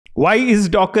Why is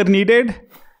Docker needed?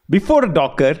 Before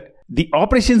Docker, the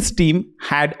operations team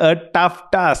had a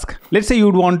tough task. Let's say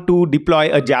you'd want to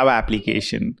deploy a Java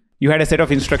application. You had a set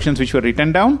of instructions which were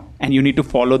written down and you need to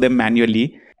follow them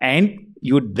manually, and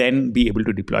you would then be able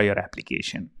to deploy your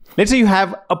application. Let's say you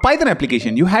have a Python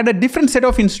application. You had a different set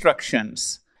of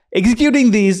instructions.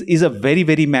 Executing these is a very,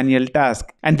 very manual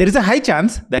task, and there is a high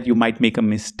chance that you might make a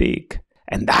mistake.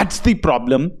 And that's the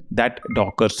problem that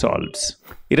Docker solves.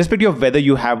 Irrespective of whether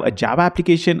you have a Java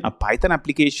application, a Python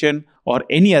application, or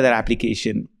any other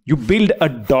application, you build a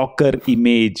Docker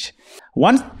image.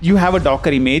 Once you have a Docker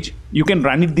image, you can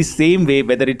run it the same way,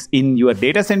 whether it's in your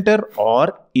data center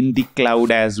or in the cloud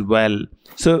as well.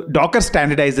 So Docker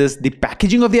standardizes the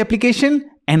packaging of the application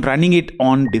and running it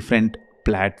on different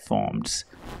platforms.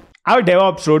 Our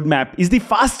DevOps roadmap is the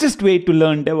fastest way to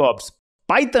learn DevOps.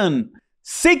 Python,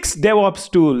 6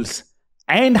 DevOps tools,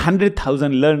 and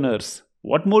 100,000 learners.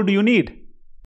 What more do you need?